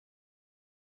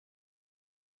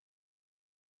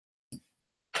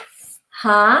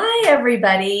Hi,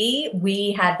 everybody.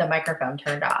 We had the microphone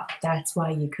turned off. That's why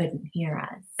you couldn't hear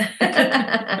us.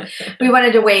 We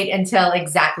wanted to wait until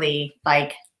exactly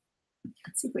let's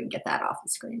see if we can get that off the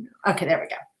screen. Okay, there we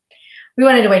go. We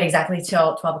wanted to wait exactly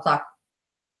till 12 o'clock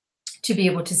to be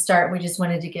able to start. We just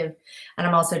wanted to give, and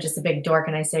I'm also just a big dork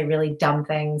and I say really dumb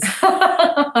things.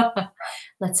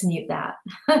 Let's mute that.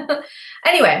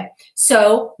 Anyway,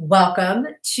 so welcome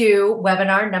to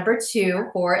webinar number 2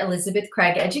 for Elizabeth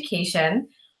Craig Education.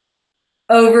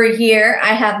 Over here,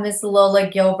 I have Miss Lola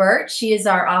Gilbert. She is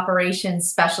our operations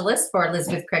specialist for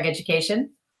Elizabeth Craig Education.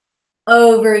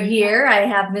 Over here, I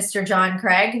have Mr. John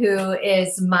Craig, who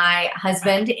is my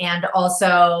husband and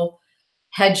also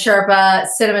head Sherpa,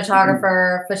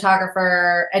 cinematographer,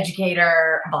 photographer,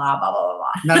 educator, blah, blah, blah, blah,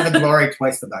 blah. None of the glory,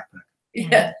 twice the backpack.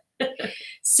 Yeah.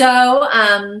 So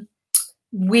I'm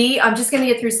just going to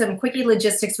get through some quickie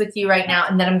logistics with you right now,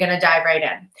 and then I'm going to dive right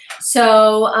in.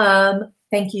 So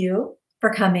thank you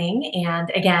for coming.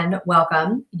 And again,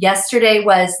 welcome. Yesterday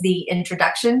was the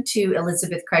introduction to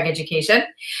Elizabeth Craig Education,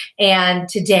 and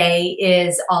today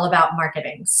is all about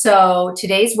marketing. So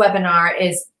today's webinar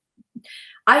is,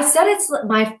 I said it's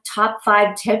my top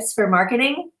 5 tips for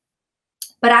marketing,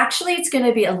 but actually it's going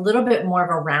to be a little bit more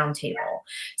of a round table.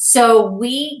 So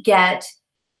we get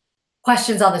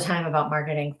questions all the time about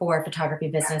marketing for photography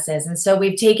businesses. And so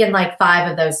we've taken like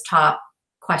 5 of those top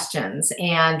questions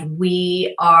and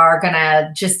we are going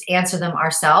to just answer them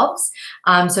ourselves.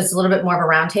 So it's a little bit more of a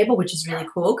round table, which is really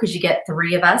cool because you get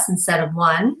 3 of us instead of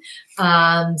 1.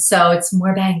 So it's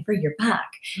more bang for your buck.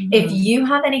 Mm-hmm. If you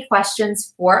have any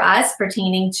questions for us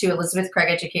pertaining to Elizabeth Craig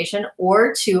Education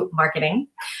or to marketing,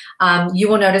 you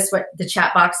will notice what the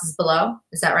chat box is below.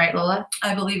 Is that right, Lola?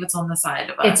 I believe it's on the side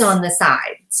of us. It's on the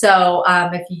side. So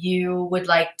if you would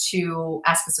like to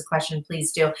ask us a question,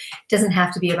 please do. It doesn't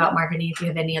have to be about marketing. If you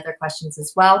have any other questions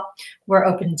as well, we're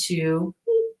open to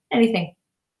anything.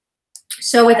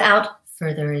 So without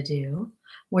further ado,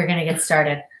 we're going to get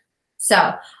started.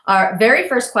 So our very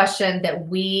first question that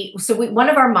one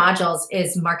of our modules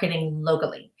is marketing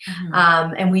locally.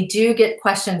 Mm-hmm. And we do get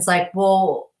questions like,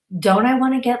 well, don't I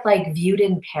want to get like viewed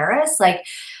in Paris? Like,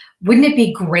 wouldn't it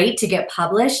be great to get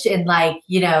published in like,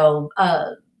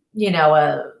 a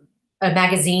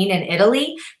magazine in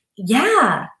Italy?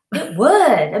 Yeah, it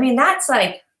would. I mean, that's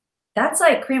like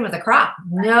cream of the crop.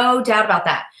 No doubt about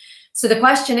that. So the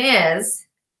question is,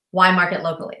 why market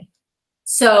locally?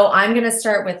 So I'm going to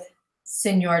start with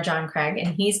Senor John Craig,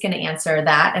 and he's going to answer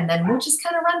that, and then we'll just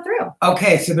kind of run through.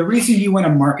 Okay, so the reason you want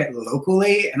to market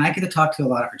locally, and I get to talk to a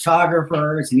lot of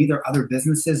photographers and either other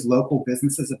businesses, local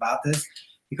businesses about this,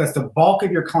 because the bulk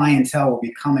of your clientele will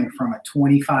be coming from a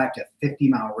 25 to 50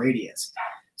 mile radius.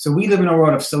 So we live in a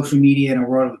world of social media and a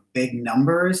world of big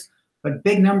numbers, but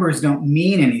big numbers don't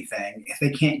mean anything if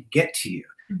they can't get to you.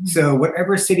 Mm-hmm. So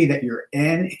whatever city that you're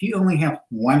in, if you only have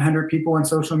 100 people on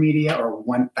social media or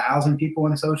 1,000 people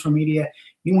on social media,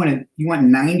 you want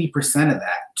 90% of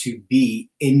that to be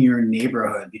in your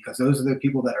neighborhood, because those are the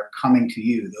people that are coming to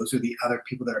you. Those are the other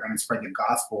people that are going to spread the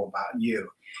gospel about you.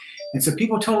 And so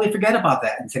people totally forget about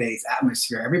that in today's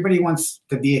atmosphere. Everybody wants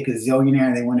to be a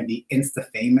gazillionaire. They want to be Insta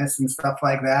famous and stuff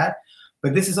like that.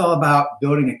 But this is all about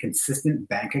building a consistent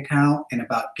bank account and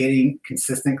about getting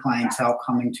consistent clientele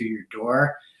coming to your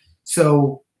door.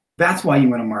 So that's why you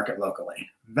want to market locally.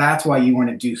 That's why you want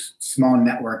to do small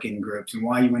networking groups and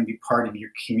why you want to be part of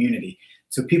your community.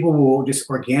 So people will just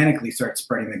organically start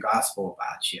spreading the gospel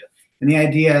about you. And the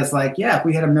idea is like, yeah, if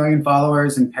we had 1 million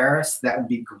followers in Paris, that would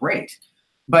be great.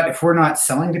 But if we're not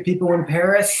selling to people in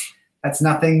Paris, that's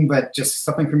nothing but just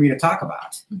something for me to talk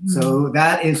about. Mm-hmm. So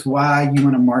that is why you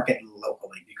want to market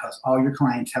locally, because all your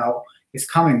clientele is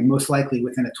coming most likely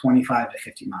within a 25 to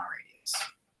 50 mile radius.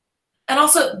 And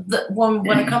also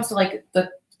when it comes to like the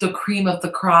cream of the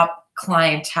crop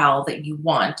clientele that you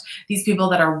want, these people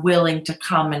that are willing to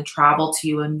come and travel to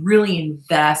you and really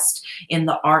invest in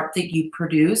the art that you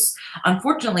produce,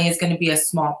 unfortunately is going to be a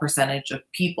small percentage of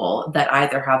people that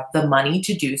either have the money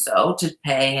to do so, to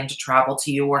pay and to travel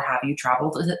to you or have you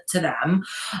travel to them,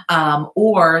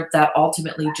 or that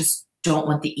ultimately just don't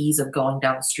want the ease of going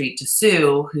down the street to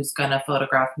Sue, who's going to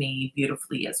photograph me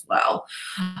beautifully as well.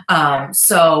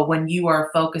 So when you are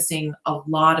focusing a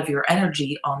lot of your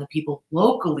energy on the people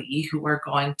locally who are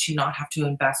going to not have to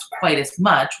invest quite as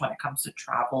much when it comes to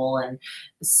travel and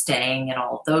staying and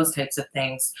all of those types of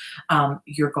things,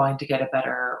 you're going to get a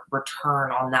better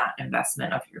return on that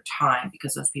investment of your time,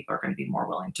 because those people are going to be more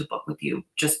willing to book with you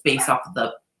just based off of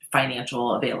the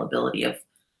financial availability of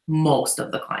most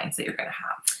of the clients that you're going to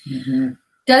have. Mm-hmm.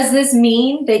 Does this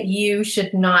mean that you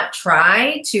should not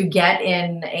try to get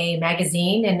in a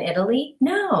magazine in Italy?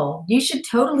 No, you should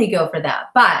totally go for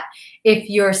that. But if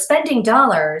you're spending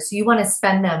dollars, you want to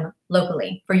spend them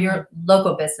locally for your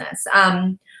local business.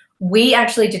 We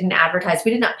actually didn't advertise.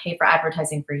 We did not pay for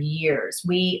advertising for years.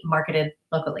 We marketed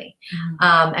locally.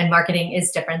 And marketing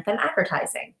is different than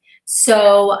advertising.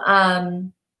 So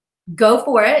go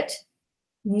for it.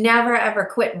 Never, ever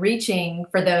quit reaching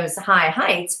for those high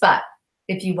heights. But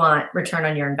if you want return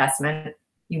on your investment,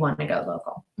 you want to go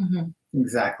local.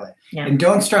 Exactly. Yeah. And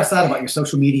don't stress out about your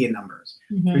social media numbers.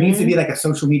 There needs to be like a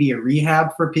social media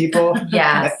rehab for people.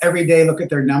 Yes. That every day look at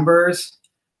their numbers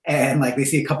and like they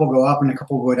see a couple go up and a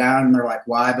couple go down and they're like,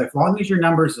 why? But as long as your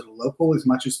numbers are local as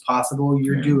much as possible,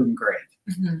 you're doing great.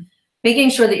 Making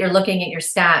sure that you're looking at your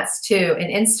stats too. In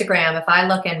Instagram, if I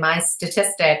look in my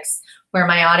statistics where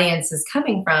my audience is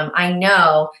coming from, I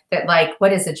know that like,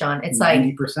 what is it, John? It's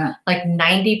 90%. Like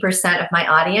 90% of my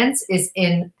audience is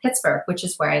in Pittsburgh, which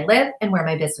is where I live and where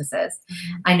my business is.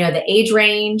 I know the age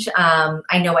range.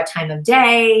 I know what time of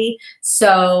day.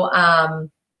 So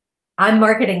I'm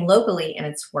marketing locally and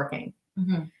it's working.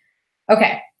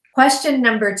 Okay. Question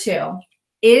number 2,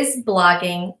 is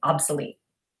blogging obsolete?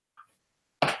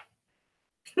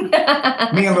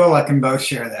 Me and Lola can both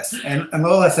share this. And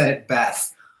Lola said it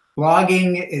best.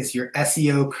 Blogging is your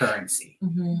SEO currency.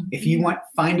 If you want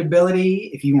findability,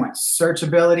 if you want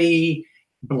searchability,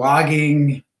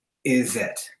 blogging is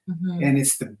it. And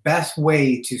it's the best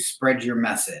way to spread your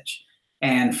message.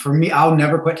 And for me, I'll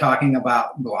never quit talking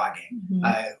about blogging.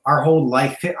 Our whole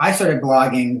life, I started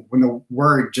blogging when the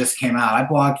word just came out. I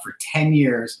blogged for 10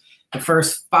 years. The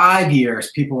first 5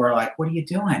 years, people were like, what are you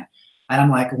doing? And I'm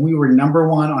like, we were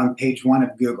 #1 on page 1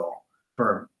 of Google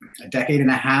for a decade and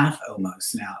a half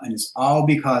almost now. And it's all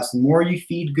because the more you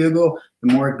feed Google,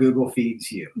 the more Google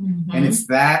feeds you. And it's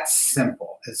that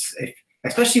simple.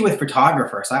 Especially with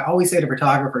photographers. I always say to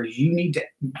photographers,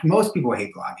 most people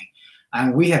hate blogging.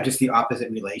 And we have just the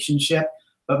opposite relationship.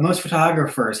 But most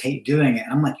photographers hate doing it.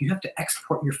 And I'm like, you have to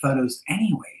export your photos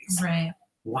anyways. Right.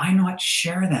 Why not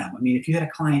share them? I mean, if you had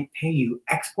a client pay you,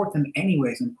 export them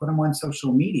anyways and put them on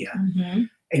social media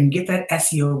and get that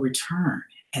SEO return.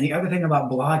 And the other thing about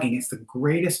blogging, it's the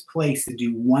greatest place to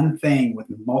do one thing with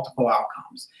multiple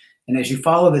outcomes. And as you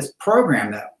follow this program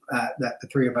that the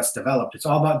 3 of us developed, it's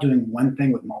all about doing one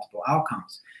thing with multiple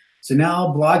outcomes. So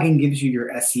now blogging gives you your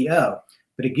SEO,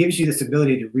 but it gives you this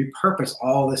ability to repurpose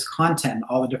all this content,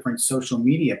 all the different social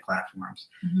media platforms.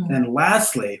 And then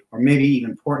lastly, or maybe even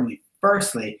importantly,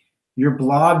 firstly, your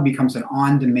blog becomes an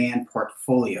on-demand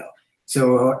portfolio.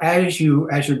 So as your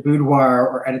boudoir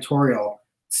or editorial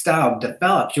style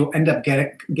develops, you'll end up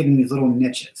getting these little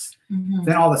niches.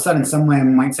 Then all of a sudden,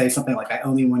 someone might say something like, I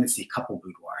only want to see couple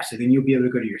boudoir. So then you'll be able to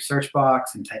go to your search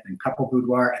box and type in couple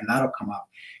boudoir, and that'll come up.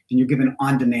 And you're given an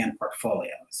on-demand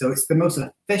portfolio. So it's the most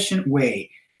efficient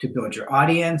way to build your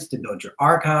audience, to build your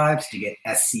archives, to get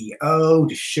SEO,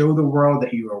 to show the world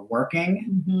that you are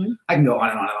working. I can go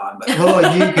on and on and on, but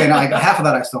Lola, you can, half of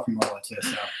that I stole from Lola too.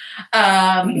 So.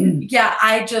 Yeah,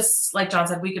 I just, like John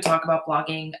said, we could talk about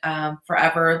blogging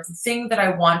forever. The thing that I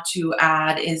want to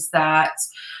add is that,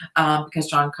 because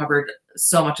John covered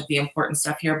so much of the important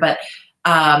stuff here, but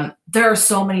there are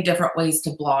so many different ways to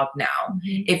blog now.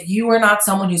 If you are not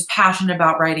someone who's passionate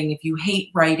about writing, if you hate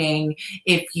writing,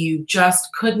 if you just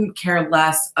couldn't care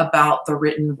less about the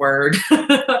written word,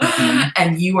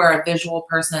 and you are a visual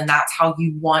person and that's how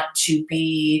you want to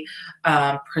be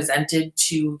presented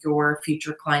to your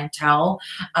future clientele,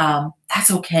 that's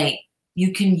okay.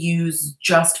 You can use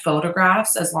just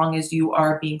photographs as long as you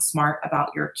are being smart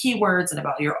about your keywords and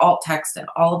about your alt text and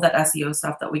all of that SEO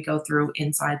stuff that we go through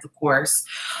inside the course.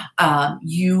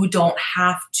 You don't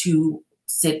have to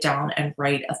sit down and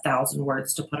write 1,000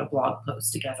 words to put a blog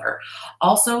post together.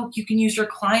 Also, you can use your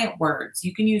client words.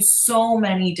 You can use so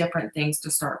many different things to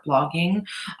start blogging.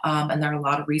 And there are a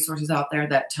lot of resources out there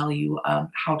that tell you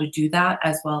how to do that,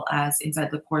 as well as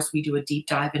inside the course, we do a deep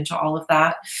dive into all of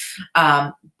that.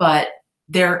 But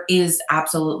there is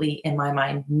absolutely, in my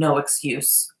mind, no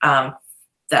excuse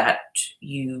that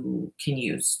you can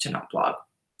use to not blog.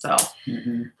 So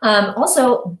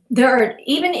also,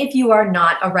 even if you are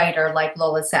not a writer, like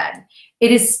Lola said, it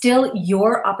is still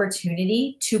your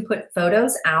opportunity to put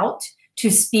photos out, to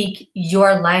speak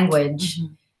your language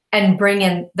and bring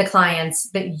in the clients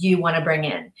that you want to bring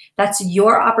in. That's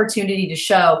your opportunity to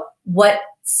show what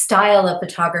style of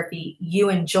photography you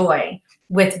enjoy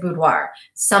with boudoir.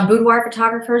 Some boudoir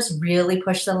photographers really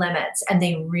push the limits, and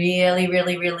they really,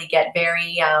 really, really get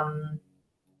very,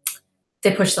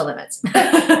 they push the limits.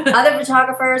 Other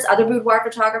boudoir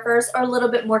photographers are a little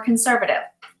bit more conservative.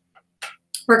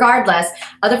 regardless,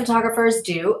 other photographers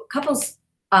do couples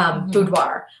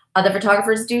boudoir. Other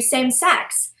photographers do same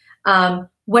sex.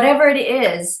 Whatever it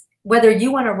is, whether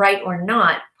you want to write or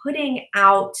not, putting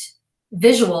out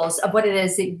visuals of what it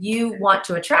is that you want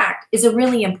to attract is a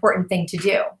really important thing to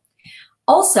do.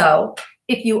 Also,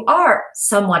 if you are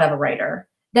somewhat of a writer,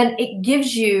 then it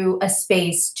gives you a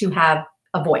space to have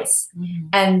a voice.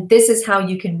 And this is how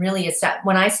you can really establish.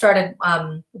 When I started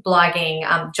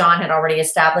blogging, John had already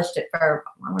established it for,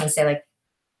 I want to say like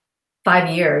 5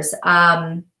 years.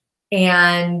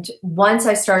 And once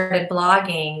I started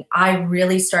blogging, I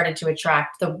really started to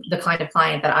attract the kind of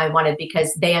client that I wanted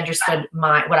because they understood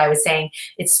what I was saying.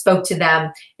 It spoke to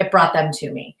them. It brought them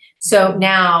to me. So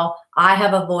now I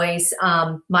have a voice.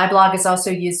 My blog is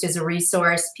also used as a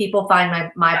resource. People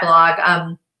find my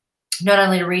blog not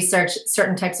only to research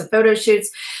certain types of photo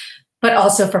shoots, but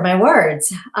also for my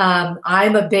words.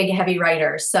 I'm a big, heavy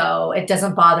writer, so it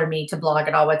doesn't bother me to blog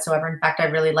at all whatsoever. In fact, I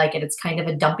really like it. It's kind of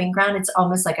a dumping ground. It's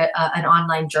almost like an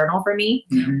online journal for me.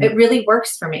 It really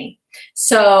works for me.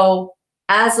 So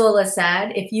as Lola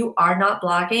said, if you are not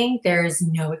blogging, there is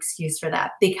no excuse for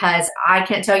that, because I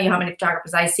can't tell you how many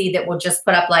photographers I see that will just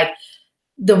put up like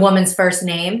the woman's first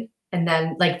name and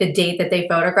then like the date that they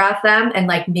photographed them and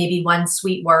like maybe one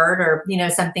sweet word or, you know,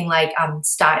 something like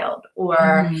styled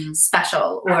or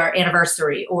special or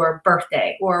anniversary or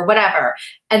birthday or whatever.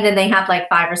 And then they have like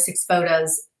 5 or 6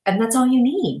 photos and that's all you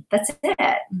need. That's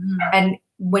it. And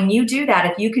when you do that,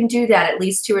 if you can do that at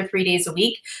least 2 or 3 days a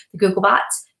week, the Google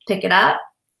bots pick it up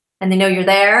and they know you're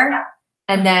there.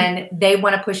 And then they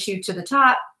want to push you to the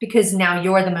top because now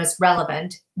you're the most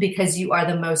relevant because you are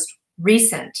the most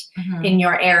recent in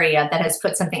your area that has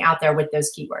put something out there with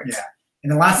those keywords. Yeah.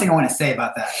 And the last thing I want to say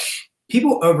about that,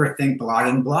 people overthink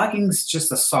blogging. Blogging's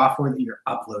just a software that you're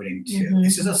uploading to.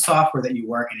 It's just a software that you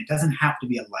work in. It doesn't have to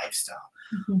be a lifestyle.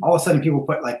 All of a sudden people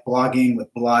put like blogging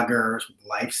with bloggers, with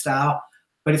lifestyle,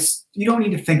 but you don't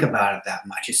need to think about it that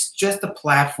much. It's just a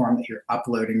platform that you're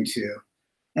uploading to.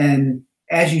 And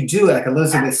as you do it, like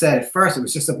Elizabeth said, at first it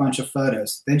was just a bunch of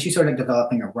photos. Then she started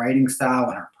developing a writing style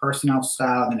and her personal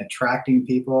style and attracting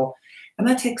people. And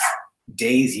that takes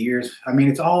days, years. I mean,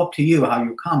 it's all up to you how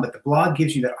you come, but the blog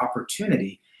gives you that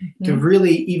opportunity to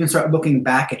really even start looking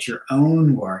back at your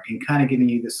own work and kind of giving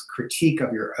you this critique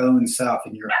of your own self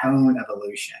and your own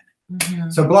evolution.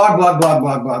 So blog, blog, blog,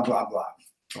 blog, blog, blog, blog,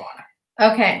 blog.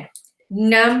 Okay.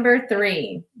 Number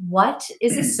 3, what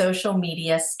is a social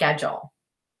media schedule?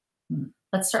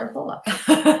 Let's start with Lola.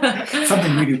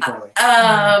 Something we do poorly.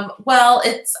 Well,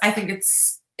 I think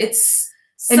it's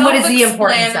and what is the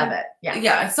importance of it?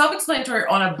 Yeah, it's self-explanatory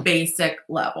on a basic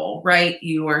level, right?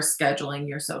 You are scheduling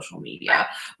your social media.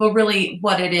 But really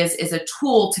what it is a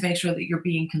tool to make sure that you're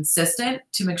being consistent,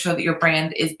 to make sure that your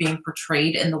brand is being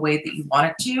portrayed in the way that you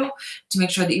want it to make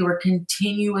sure that you are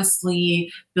continuously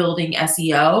building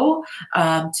SEO,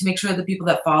 to make sure the people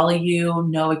that follow you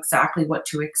know exactly what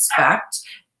to expect.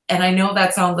 And I know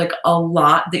that sounds like a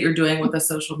lot that you're doing with a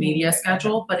social media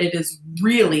schedule, but it is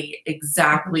really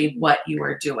exactly what you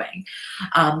are doing.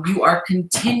 You are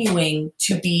continuing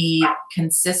to be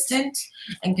consistent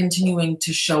and continuing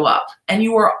to show up. And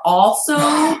you are also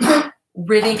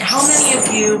ridding. How many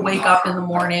of you wake up in the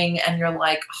morning and you're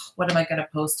like, oh, what am I going to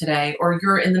post today? Or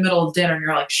you're in the middle of dinner and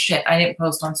you're like, shit, I didn't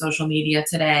post on social media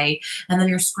today. And then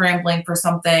you're scrambling for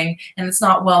something and it's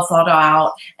not well thought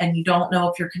out. And you don't know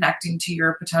if you're connecting to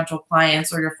your potential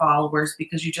clients or your followers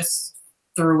because you just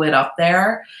threw it up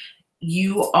there.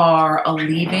 You are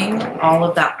alleviating all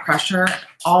of that pressure,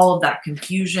 all of that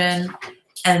confusion,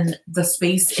 and the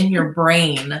space in your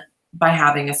brain by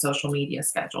having a social media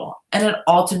schedule. And it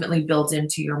ultimately builds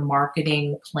into your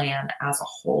marketing plan as a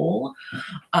whole,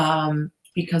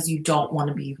 because you don't want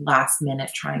to be last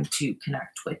minute trying to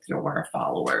connect with your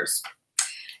followers.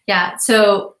 Yeah,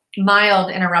 so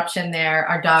mild interruption there.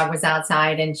 Our dog was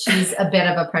outside and she's a bit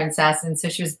of a princess. And so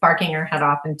she was barking her head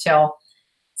off until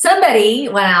somebody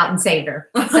went out and saved her.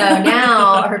 So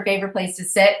now her favorite place to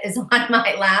sit is on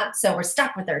my lap. So we're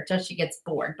stuck with her until she gets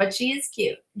bored, but she is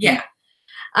cute. Yeah.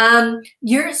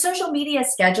 Your social media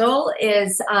schedule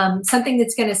is something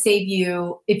that's going to save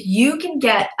you. If you can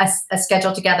get a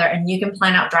schedule together and you can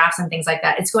plan out drafts and things like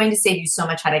that, it's going to save you so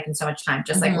much headache and so much time,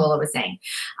 just like Lola was saying.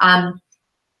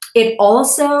 It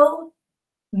also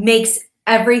makes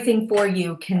everything for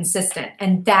you consistent.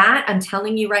 And that, I'm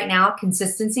telling you right now,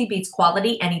 consistency beats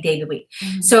quality any day of the week.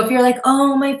 So if you're like,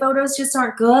 oh, my photos just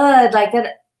aren't good, like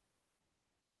that,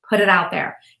 put it out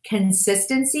there.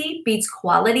 Consistency beats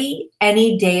quality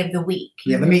any day of the week.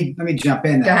 Yeah, let me jump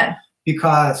in there. Go ahead.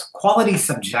 because quality is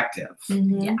subjective.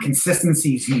 Mhm.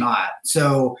 Consistency is not.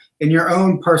 So in your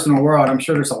own personal world, I'm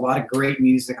sure there's a lot of great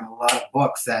music and a lot of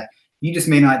books that you just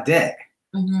may not dig.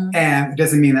 Mhm. And it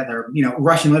doesn't mean that they're,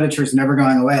 Russian literature is never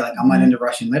going away. Like, I'm not into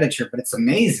Russian literature, but it's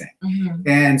amazing. Mhm.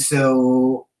 And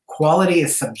so quality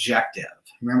is subjective.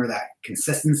 Remember that.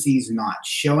 Consistency is not.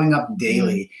 Showing up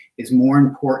daily is more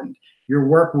important. Your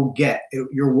work will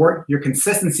your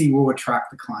consistency will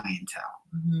attract the clientele.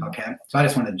 Okay. So I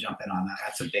just wanted to jump in on that.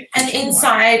 That's a big And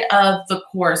inside of the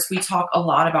course, we talk a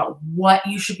lot about what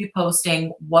you should be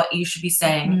posting, what you should be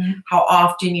saying, how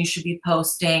often you should be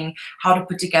posting, how to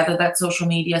put together that social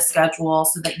media schedule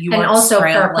so that you and aren't also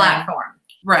scrambling. per platform.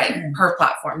 Right, per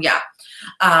platform, yeah.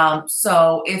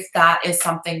 So if that is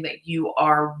something that you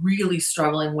are really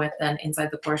struggling with, then inside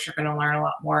the course, you're going to learn a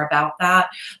lot more about that.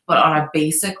 But on a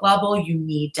basic level, you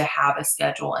need to have a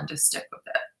schedule and to stick with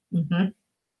it.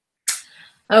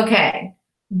 Okay.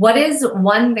 What is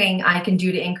one thing I can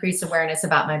do to increase awareness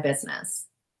about my business?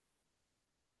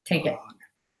 Take it.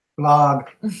 Blog.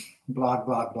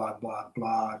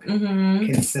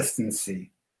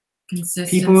 Consistency.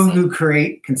 People who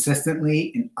create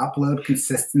consistently and upload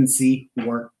consistency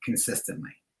work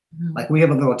consistently. Like, we have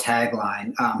a little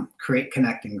tagline, create,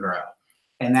 connect, and grow.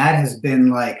 And that has been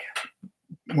like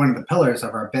one of the pillars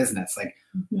of our business. Like,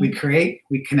 we create,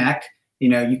 we connect.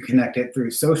 You connect it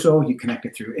through social, you connect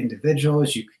it through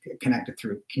individuals, you connect it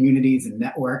through communities and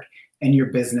network, and your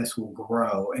business will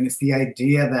grow. And it's the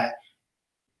idea that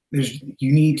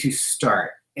you need to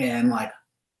start, and like,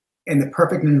 in the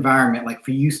perfect environment, like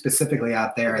for you specifically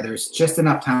out there, there's just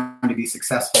enough time to be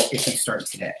successful if you start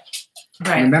today.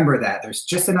 Right. Remember that. There's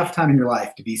just enough time in your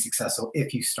life to be successful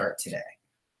if you start today.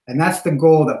 And that's the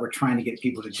goal that we're trying to get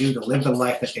people to do, to live the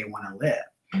life that they want to live.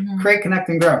 Create, connect,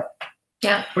 and grow.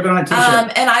 Yeah. Put on a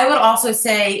t-shirt. And I would also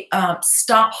say,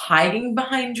 stop hiding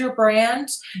behind your brand.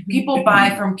 People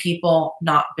buy from people,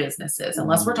 not businesses.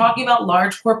 Unless we're talking about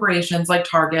large corporations like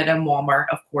Target and Walmart,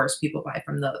 of course, people buy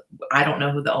from I don't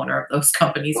know who the owner of those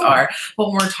companies are,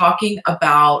 but when we're talking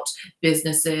about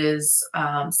businesses,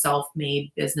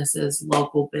 self-made businesses,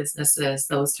 local businesses,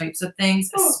 those types of things,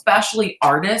 especially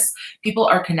artists, people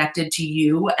are connected to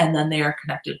you, and then they are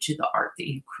connected to the art that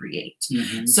you create.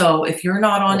 So if you're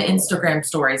not on Instagram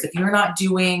stories, if you're not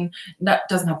doing, that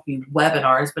doesn't have to be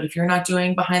webinars, but if you're not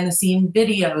doing behind the scene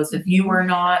videos, if you are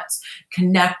not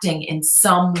connecting in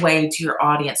some way to your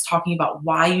audience, talking about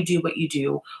why you do what you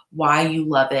do, why you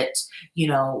love it,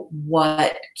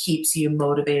 what keeps you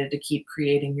motivated to keep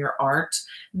creating your art,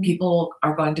 people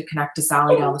are going to connect to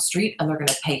Sally down the street, and they're going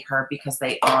to pay her because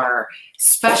they are,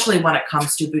 especially when it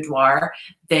comes to Boudoir,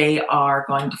 they are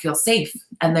going to feel safe,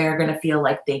 and they're going to feel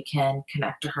like they can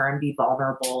connect to her and be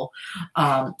vulnerable.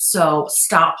 So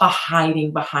stop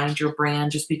hiding behind your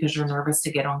brand just because you're nervous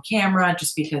to get on camera,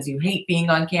 just because you hate being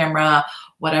on camera,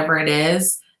 whatever it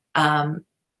is.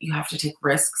 You have to take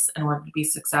risks in order to be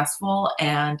successful.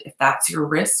 And if that's your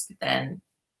risk, then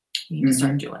you need to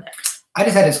start doing it. I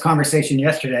just had this conversation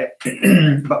yesterday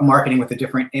about marketing with a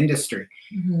different industry.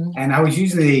 And I was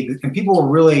using and people were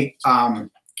really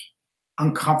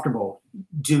uncomfortable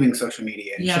doing social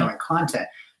media and showing content.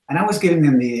 And I was giving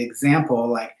them the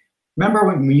example, like, remember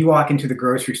when you walk into the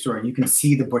grocery store and you can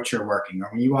see the butcher working, or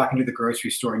when you walk into the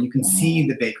grocery store and you can see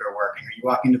the baker working, or you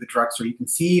walk into the drugstore, you can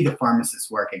see the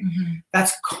pharmacist working.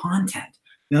 That's content.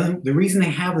 The reason they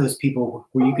have those people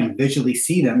where you can visually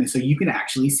see them is so you can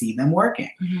actually see them working.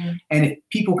 And if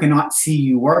people cannot see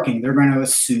you working, they're going to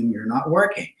assume you're not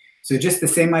working. So just the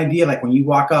same idea, like when you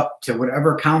walk up to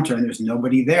whatever counter and there's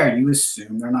nobody there, you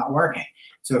assume they're not working.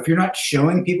 So if you're not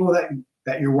showing people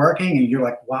that you're working, and you're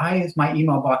like, why is my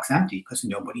email box empty? Because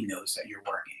nobody knows that you're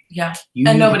working. Yeah.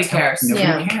 And nobody cares.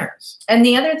 Nobody cares. And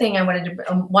the other thing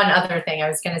one other thing I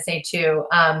was going to say too,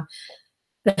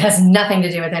 that has nothing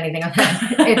to do with anything on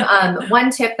that. One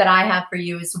tip that I have for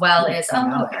you as well is,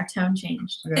 look, our tone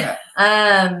changed. Look at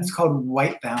that. It's called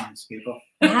white balance, people.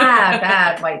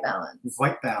 Bad white balance.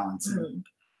 White balance.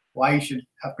 Why you should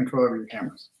have control over your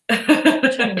cameras.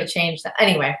 I'm trying to change that.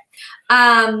 Anyway,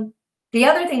 the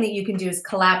other thing that you can do is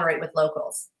collaborate with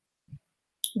locals.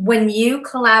 When you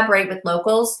collaborate with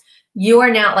locals, you are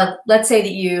now, like, let's say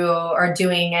that you are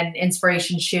doing an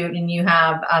inspiration shoot and you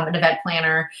have an event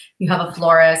planner, you have a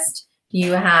florist,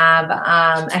 you have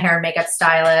a hair and makeup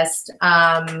stylist,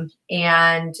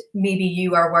 and maybe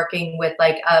you are working with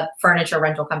like a furniture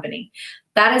rental company.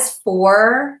 That is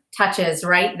 4 touches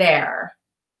right there,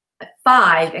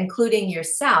 5, including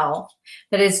yourself,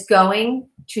 that is going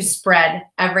to spread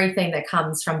everything that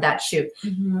comes from that shoot,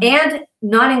 Mm-hmm. and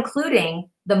not including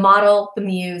the model, the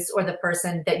muse, or the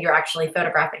person that you're actually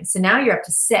photographing. So now you're up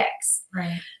to 6.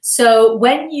 Right. So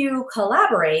when you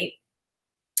collaborate,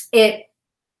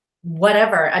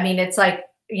 whatever, I mean, it's like,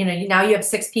 you know, now you have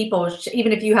 6 people,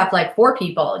 even if you have like 4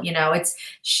 people, you know, it's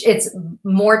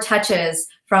more touches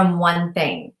from one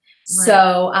thing. Right.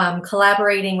 So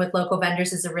collaborating with local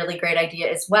vendors is a really great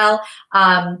idea as well.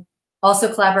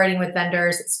 Also collaborating with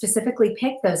vendors, specifically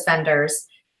pick those vendors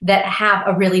that have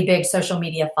a really big social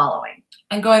media following.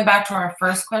 And going back to our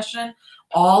first question,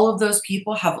 all of those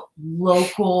people have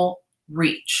local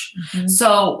reach. Mm-hmm.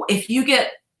 So if you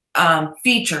get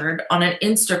featured on an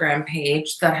Instagram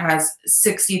page that has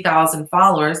 60,000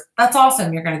 followers, that's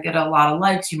awesome. You're going to get a lot of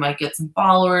likes. You might get some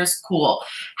followers. Cool.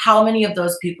 How many of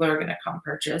those people are going to come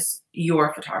purchase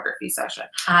your photography session?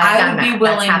 I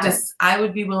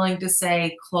would be willing to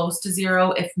say close to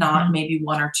 0, if not mm-hmm. maybe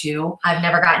 1 or 2. I've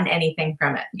never gotten anything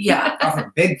from it. Yeah. Off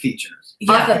of big features.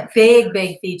 Yeah. Off of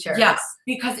big features. Yes.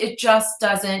 Because it just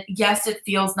doesn't, yes, it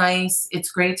feels nice. It's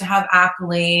great to have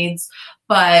accolades,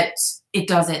 but it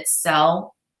doesn't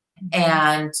sell. Mm-hmm.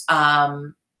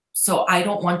 And so I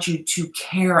don't want you to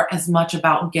care as much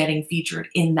about getting featured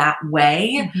in that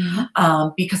way, mm-hmm.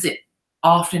 Because it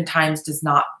oftentimes does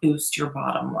not boost your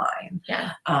bottom line.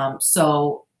 Yeah.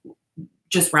 So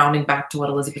just rounding back to what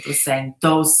Elizabeth was saying,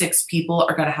 those 6 people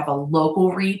are going to have a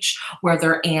local reach where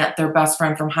their aunt, their best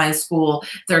friend from high school,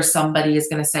 there's somebody is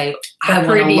going to say, I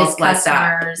want to look like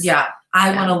that. Yeah.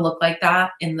 I want to look like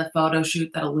that in the photo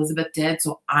shoot that Elizabeth did.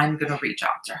 So I'm going to reach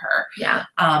out to her. Yeah.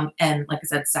 And like I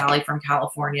said, Sally from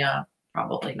California,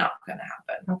 probably not going to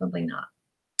happen. Probably not.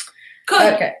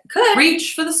 Could. Okay. Could.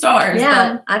 Reach for the stars.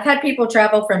 Yeah. I've had people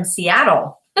travel from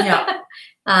Seattle. Yeah.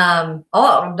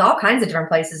 all kinds of different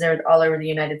places all over the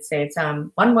United States.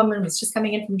 One woman was just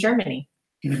coming in from Germany.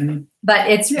 Mm-hmm. But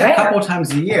it's rare. A couple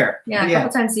times a year. Yeah, a couple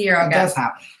times a year. Okay. It does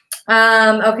happen.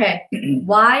 Okay.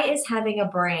 Why is having a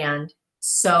brand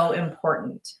so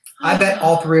important? I bet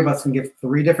all 3 of us can give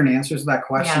 3 different answers to that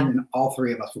question, and all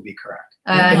 3 of us will be correct.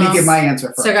 Let me give my answer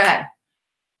first. So go ahead.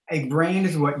 A brand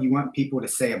is what you want people to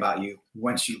say about you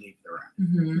once you leave the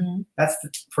room. Mm-hmm.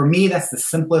 For me, that's the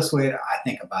simplest way I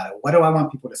think about it. What do I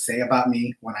want people to say about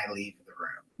me when I leave the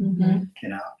room? Mm-hmm. You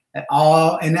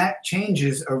know, and that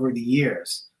changes over the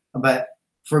years. But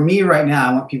for me right now,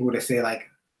 I want people to say, like,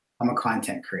 I'm a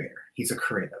content creator. He's a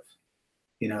creative,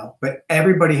 you know, but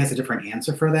everybody has a different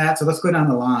answer for that. So let's go down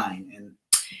the line and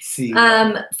see.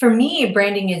 For me,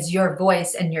 branding is your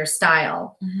voice and your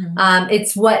style. Mm-hmm.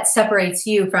 It's what separates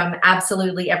you from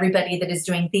absolutely everybody that is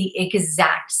doing the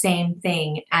exact same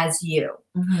thing as you.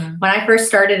 Mm-hmm. When I first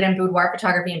started in boudoir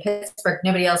photography in Pittsburgh,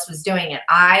 nobody else was doing it.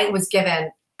 I was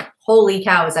given, holy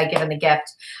cow, was I given the gift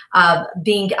of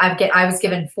I was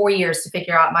given 4 years to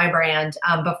figure out my brand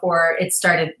before it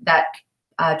started, that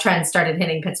trend started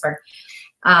hitting Pittsburgh.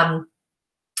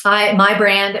 My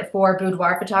brand for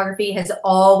boudoir photography has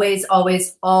always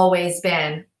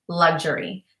been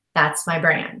luxury. That's my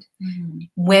brand. Mm-hmm.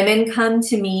 Women come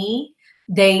to me.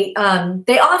 They come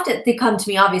to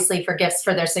me obviously for gifts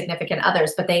for their significant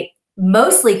others, but they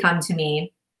mostly come to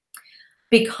me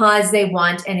because they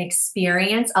want an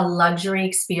experience, a luxury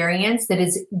experience that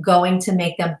is going to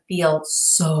make them feel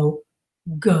so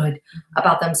good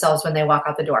about themselves when they walk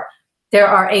out the door. There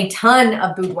are a ton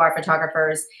of boudoir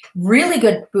photographers, really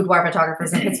good boudoir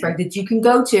photographers in Pittsburgh that you can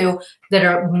go to that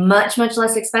are much, much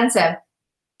less expensive.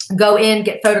 Go in,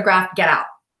 get photographed, get out,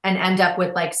 and end up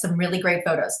with like some really great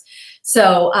photos.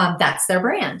 So that's their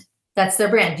brand. That's their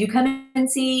brand. You come and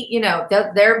see, you know,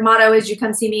 their motto is you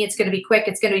come see me. It's going to be quick.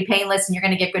 It's going to be painless and you're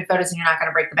going to get good photos and you're not going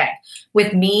to break the bank.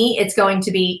 With me, it's going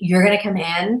to be, you're going to come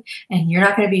in and you're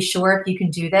not going to be sure if you can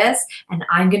do this. And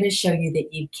I'm going to show you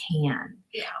that you can.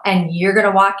 Yeah. And you're going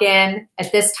to walk in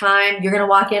at this time, you're going to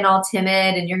walk in all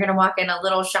timid and you're going to walk in a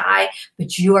little shy,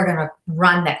 but you are going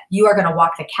to you are going to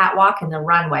walk the catwalk and the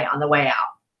runway on the way out.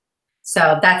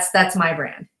 So that's my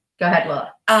brand. Go ahead,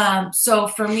 Willa. So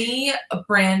for me,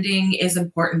 branding is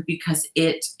important because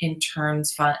it in turn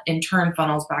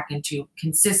funnels back into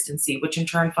consistency, which in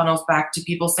turn funnels back to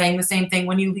people saying the same thing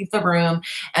when you leave the room,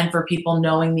 and for people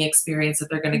knowing the experience that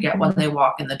they're going to get when they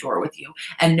walk in the door with you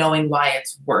and knowing why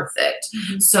it's worth it.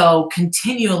 Mm-hmm. So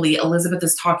continually, Elizabeth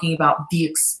is talking about the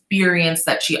experience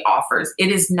that she offers.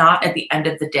 It is not at the end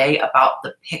of the day about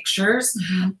the pictures,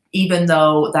 even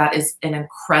though that is an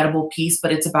incredible piece,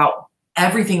 but it's about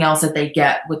everything else that they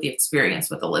get with the experience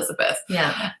with Elizabeth.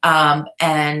 Yeah.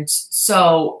 And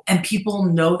people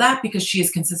know that because she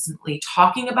is consistently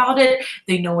talking about it.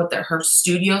 They know what her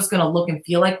studio is going to look and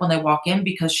feel like when they walk in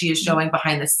because she is showing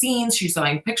behind the scenes. She's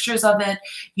showing pictures of it.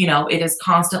 You know, it is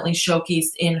constantly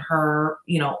showcased in her,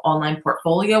 you know, online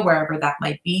portfolio, wherever that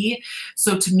might be.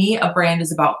 So to me, a brand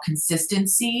is about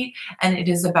consistency, and it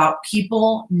is about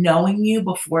people knowing you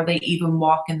before they even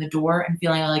walk in the door and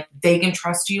feeling like they can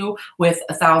trust you with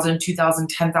 $1,000, $2,000,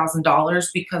 $10,000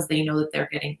 because they know that they're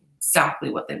getting exactly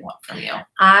what they want from you.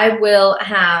 I will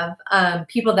have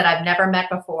people that I've never met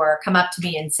before come up to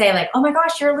me and say like, oh my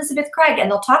gosh, you're Elizabeth Craig. And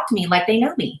they'll talk to me like they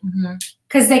know me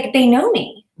because they know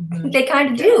me. They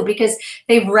kind of do because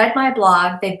they've read my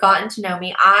blog. They've gotten to know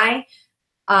me. I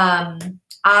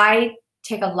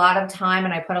take a lot of time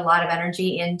and I put a lot of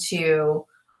energy into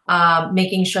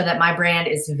making sure that my brand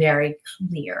is very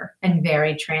clear and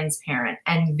very transparent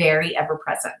and very ever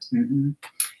present.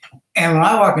 And when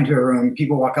I walk into a room,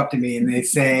 people walk up to me and they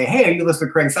say, hey, are you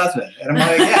Elizabeth Craig's husband? And I'm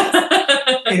like,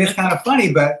 yes. And it's kind of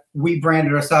funny, but we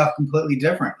branded ourselves completely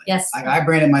differently. Yes. Like I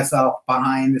branded myself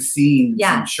behind the scenes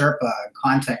Yeah. and Sherpa and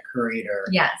content creator.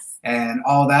 Yes. And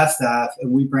all that stuff.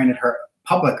 And we branded her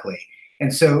publicly.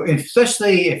 And so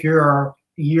especially if you're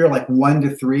year like 1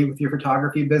 to 3 with your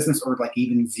photography business, or like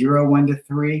even 0, 1 to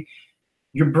 3,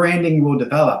 your branding will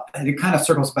develop. And it kind of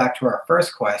circles back to our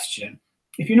first question.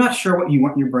 If you're not sure what you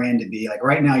want your brand to be, like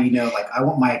right now, you know, like I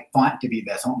want my font to be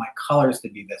this, I want my colors to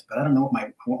be this, but I don't know what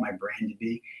I want my brand to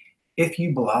be. If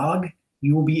you blog,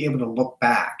 you will be able to look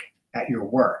back at your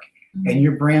work and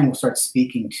your brand will start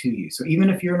speaking to you. So even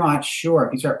if you're not sure,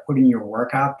 if you start putting your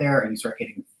work out there and you start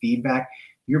getting feedback,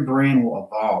 your brand will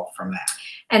evolve from that.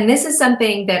 And this is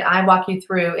something that I walk you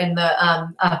through in the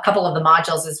a couple of the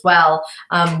modules as well.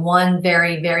 One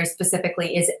very, very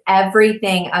specifically is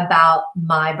everything about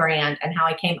my brand and how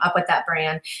I came up with that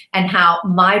brand and how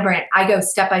my brand, I go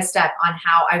step by step on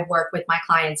how I work with my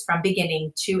clients from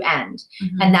beginning to end.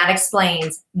 And that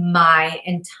explains my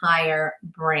entire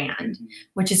brand,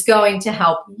 which is going to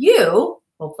help you,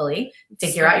 hopefully,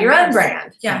 figure out your own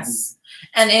brand. Yes.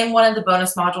 And in one of the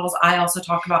bonus modules, I also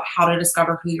talk about how to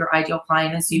discover who your ideal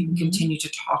client is so you can continue to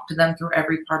talk to them through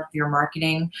every part of your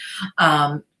marketing.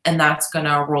 And that's going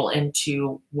to roll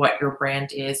into what your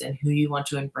brand is and who you want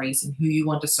to embrace and who you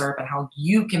want to serve and how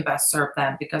you can best serve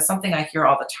them. Because something I hear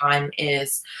all the time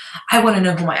is, I want to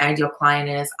know who my ideal client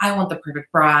is. I want the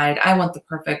perfect bride. I want the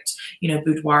perfect, you know,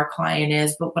 boudoir client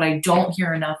is. But what I don't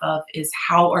hear enough of is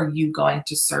how are you going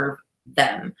to serve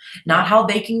them, not how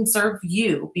they can serve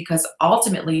you, because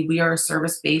ultimately we are a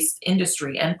service-based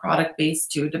industry and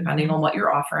product-based too, depending on what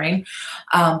you're offering.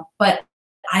 But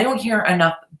I don't hear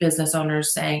enough business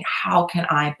owners saying, how can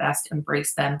I best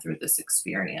embrace them through this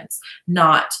experience?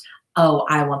 Not, oh,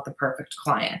 I want the perfect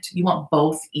client. You want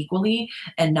both equally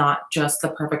and not just the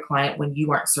perfect client when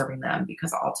you aren't serving them,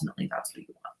 because ultimately that's what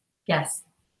you want. Yes.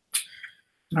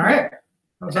 All right.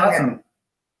 That was awesome.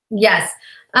 Yes.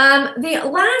 The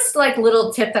last like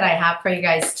little tip that I have for you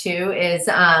guys too is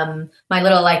my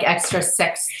little like extra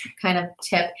 6 kind of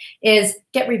tip is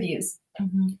get reviews.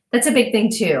 That's a big thing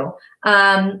too.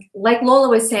 Like Lola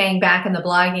was saying back in the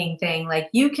blogging thing, like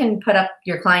you can put up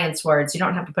your clients' words. You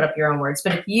don't have to put up your own words.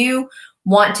 But if you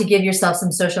want to give yourself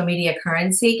some social media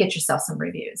currency, get yourself some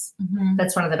reviews.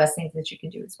 That's one of the best things that you can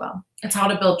do as well. It's how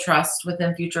to build trust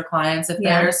within future clients. If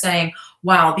they're saying,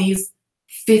 wow, these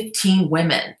 15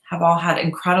 women have all had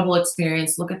incredible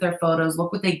experience. Look at their photos.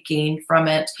 Look what they gained from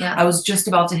it. I was just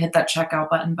about to hit that checkout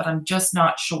button, but I'm just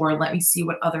not sure. Let me see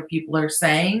what other people are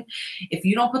saying. If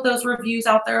you don't put those reviews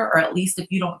out there, or at least if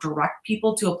you don't direct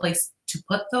people to a place to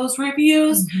put those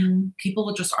reviews,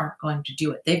 people just aren't going to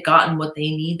do it. They've gotten what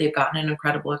they need. They've gotten an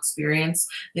incredible experience.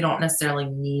 They don't necessarily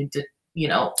need to, you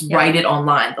know, write it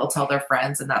online. They'll tell their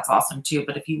friends, and that's awesome too.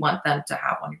 But if you want them to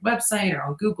have on your website or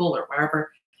on Google or wherever,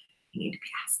 you need to be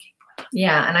asking for them.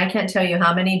 Yeah, and I can't tell you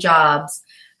how many jobs,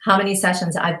 how many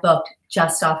sessions I've booked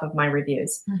just off of my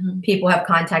reviews. People have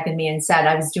contacted me and said,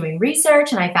 I was doing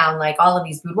research and I found like all of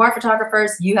these boudoir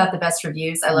photographers. You have the best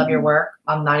reviews. I love your work.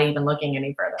 I'm not even looking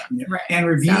any further. And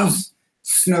reviews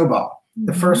snowball.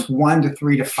 The first 1 to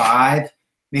 3 to 5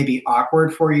 may be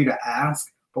awkward for you to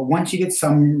ask. But once you get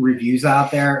some reviews out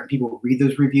there, people read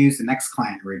those reviews, the next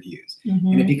client reviews.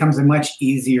 And it becomes a much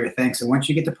easier thing. So once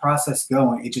you get the process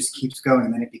going, it just keeps going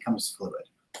and then it becomes fluid.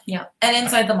 Yeah. And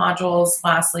inside the modules,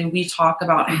 lastly, we talk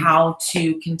about how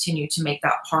to continue to make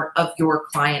that part of your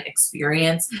client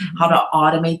experience, how to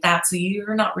automate that. So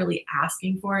you're not really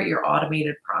asking for it. Your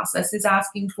automated process is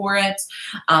asking for it,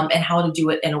 and how to do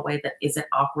it in a way that isn't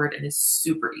awkward and is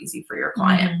super easy for your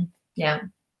client. Yeah.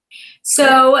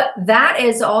 So that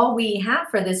is all we have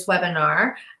for this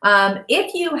webinar.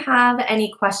 If you have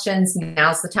any questions,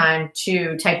 now's the time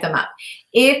to type them up.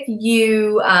 If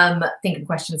you think of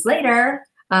questions later,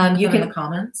 you can in the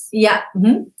comments. Yeah.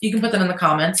 You can put them in the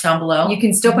comments down below. You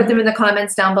can still put them in the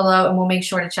comments down below, and we'll make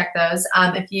sure to check those.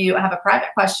 If you have a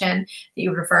private question that you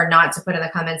would prefer not to put in the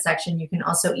comment section, you can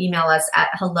also email us at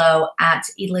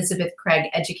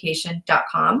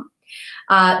hello@elizabethcraigeducation.com.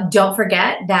 Don't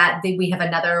forget that we have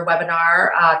another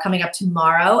webinar coming up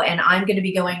tomorrow, and I'm going to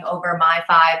be going over my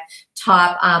 5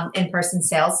 top in-person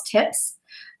sales tips.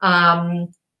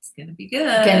 It's going to be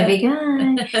good. Going to be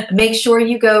good. Make sure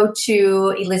you go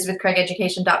to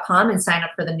elizabethcraigeducation.com and sign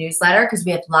up for the newsletter, because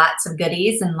we have lots of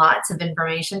goodies and lots of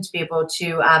information to be able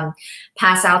to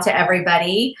pass out to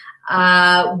everybody.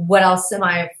 What else am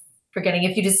I forgetting?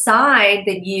 If you decide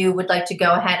that you would like to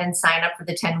go ahead and sign up for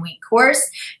the 10-week course,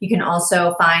 you can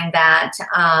also find that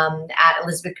at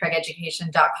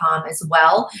elizabethcraigeducation.com as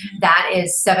well. That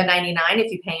is $7.99 if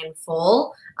you pay in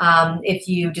full. If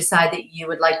you decide that you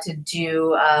would like to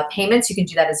do payments, you can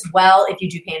do that as well. If you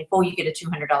do pay in full, you get a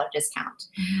 $200 discount.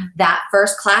 That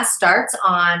first class starts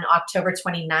on October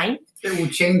 29th. It will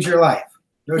change your life.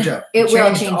 No joke. It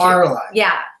will change our life.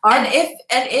 Yeah. And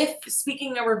if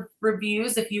speaking of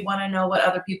reviews, if you want to know what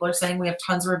other people are saying, we have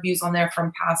tons of reviews on there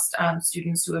from past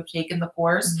students who have taken the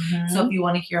course. So if you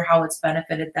want to hear how it's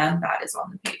benefited them, that is on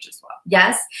the page as well.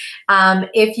 Yes.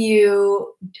 If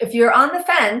you're on the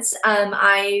fence,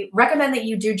 I recommend that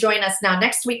you do join us now.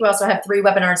 Next week, we also have 3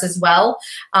 webinars as well.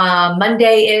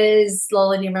 Monday is,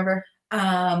 Lola, do you remember?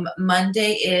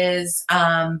 Monday is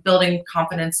building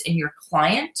confidence in your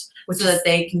client, so that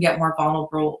they can get more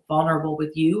vulnerable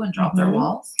with you and drop their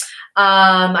walls.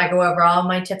 I go over all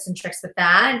my tips and tricks with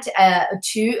that.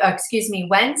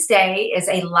 Wednesday is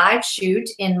a live shoot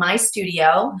in my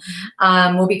studio.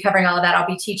 We'll be covering all of that. I'll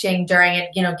be teaching during it,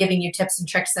 giving you tips and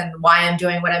tricks and why I'm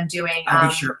doing what I'm doing. I'll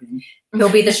be Sherping. He'll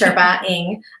be the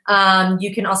Sherpa-ing.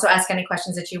 You can also ask any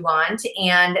questions that you want.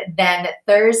 And then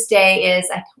Thursday is,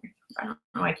 I don't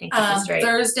know, I can't keep this straight.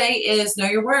 Thursday is Know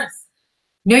Your Worth.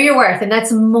 Know Your Worth, and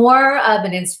that's more of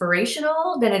an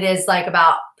inspirational than it is like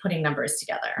about putting numbers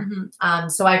together.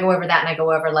 So I go over that, and I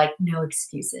go over like no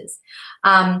excuses.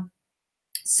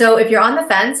 So if you're on the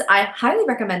fence, I highly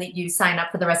recommend that you sign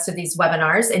up for the rest of these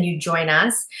webinars and you join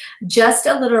us. Just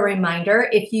a little reminder,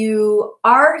 if you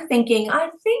are thinking, I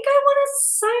think I want to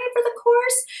sign up for the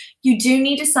course, you do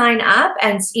need to sign up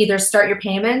and either start your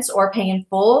payments or pay in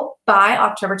full by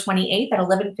October 28th at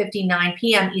 11:59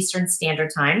 p.m. Eastern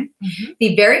Standard Time.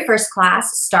 The very first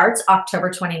class starts October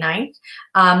 29th.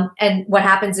 And what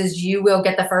happens is you will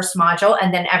get the first module,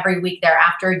 and then every week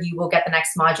thereafter, you will get the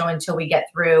next module until we get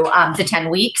through the 10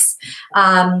 weeks.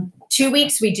 2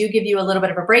 weeks, we do give you a little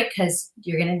bit of a break because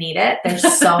you're going to need it. There's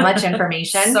so much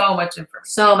information. So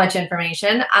much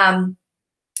information.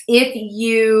 If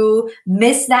you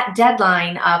miss that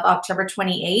deadline of October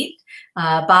 28th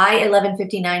by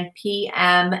 11:59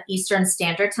 p.m. Eastern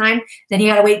Standard Time, then you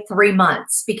got to wait 3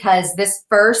 months, because this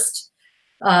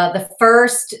the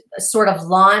first sort of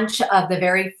launch of the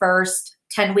very first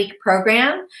 10-week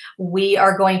program, we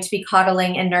are going to be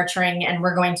coddling and nurturing, and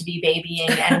we're going to be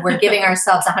babying, and we're giving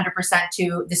ourselves 100%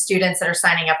 to the students that are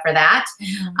signing up for that.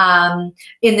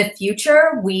 In the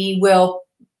future, we will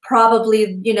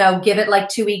probably, give it like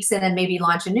 2 weeks and then maybe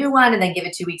launch a new one and then give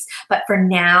it 2 weeks. But for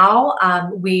now,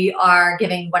 we are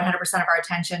giving 100% of our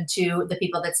attention to the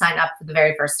people that sign up for the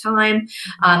very first time.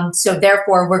 So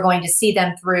therefore, we're going to see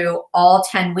them through all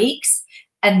 10 weeks,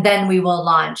 and then we will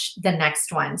launch the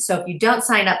next one. So if you don't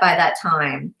sign up by that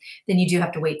time, then you do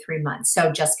have to wait 3 months.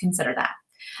 So just consider that.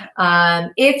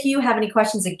 If you have any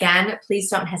questions, again, please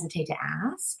don't hesitate to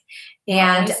ask.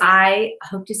 And I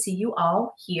hope to see you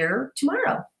all here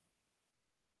tomorrow.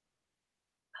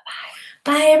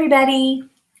 Bye, everybody.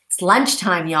 It's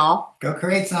lunchtime, y'all. Go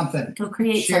create something. Go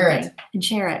create Share something it. and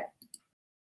share it.